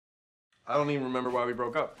I don't even remember why we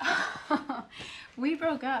broke up. We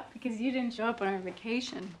broke up because you didn't show up on our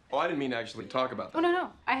vacation. Oh, I didn't mean to actually talk about that. Oh, no.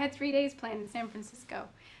 I had 3 days planned in San Francisco.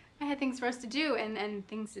 I had things for us to do and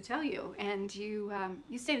things to tell you. And you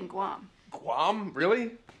stayed in Guam. Guam?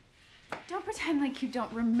 Really? Don't pretend like you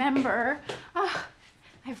don't remember. Oh,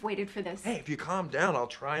 I've waited for this. Hey, if you calm down, I'll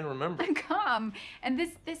try and remember. Calm. And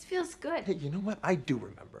this feels good. Hey, you know what? I do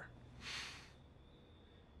remember.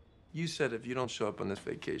 You said if you don't show up on this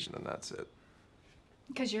vacation, then that's it.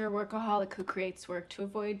 Because you're a workaholic who creates work to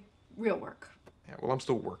avoid real work. Yeah, well, I'm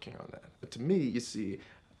still working on that. But to me, you see,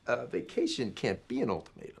 a vacation can't be an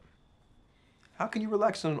ultimatum. How can you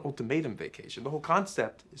relax on an ultimatum vacation? The whole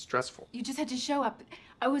concept is stressful. You just had to show up.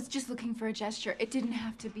 I was just looking for a gesture. It didn't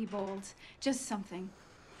have to be bold. Just something.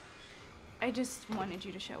 I just wanted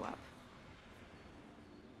you to show up.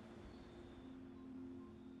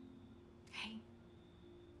 Hey.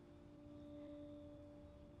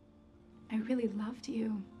 I really loved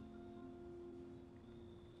you.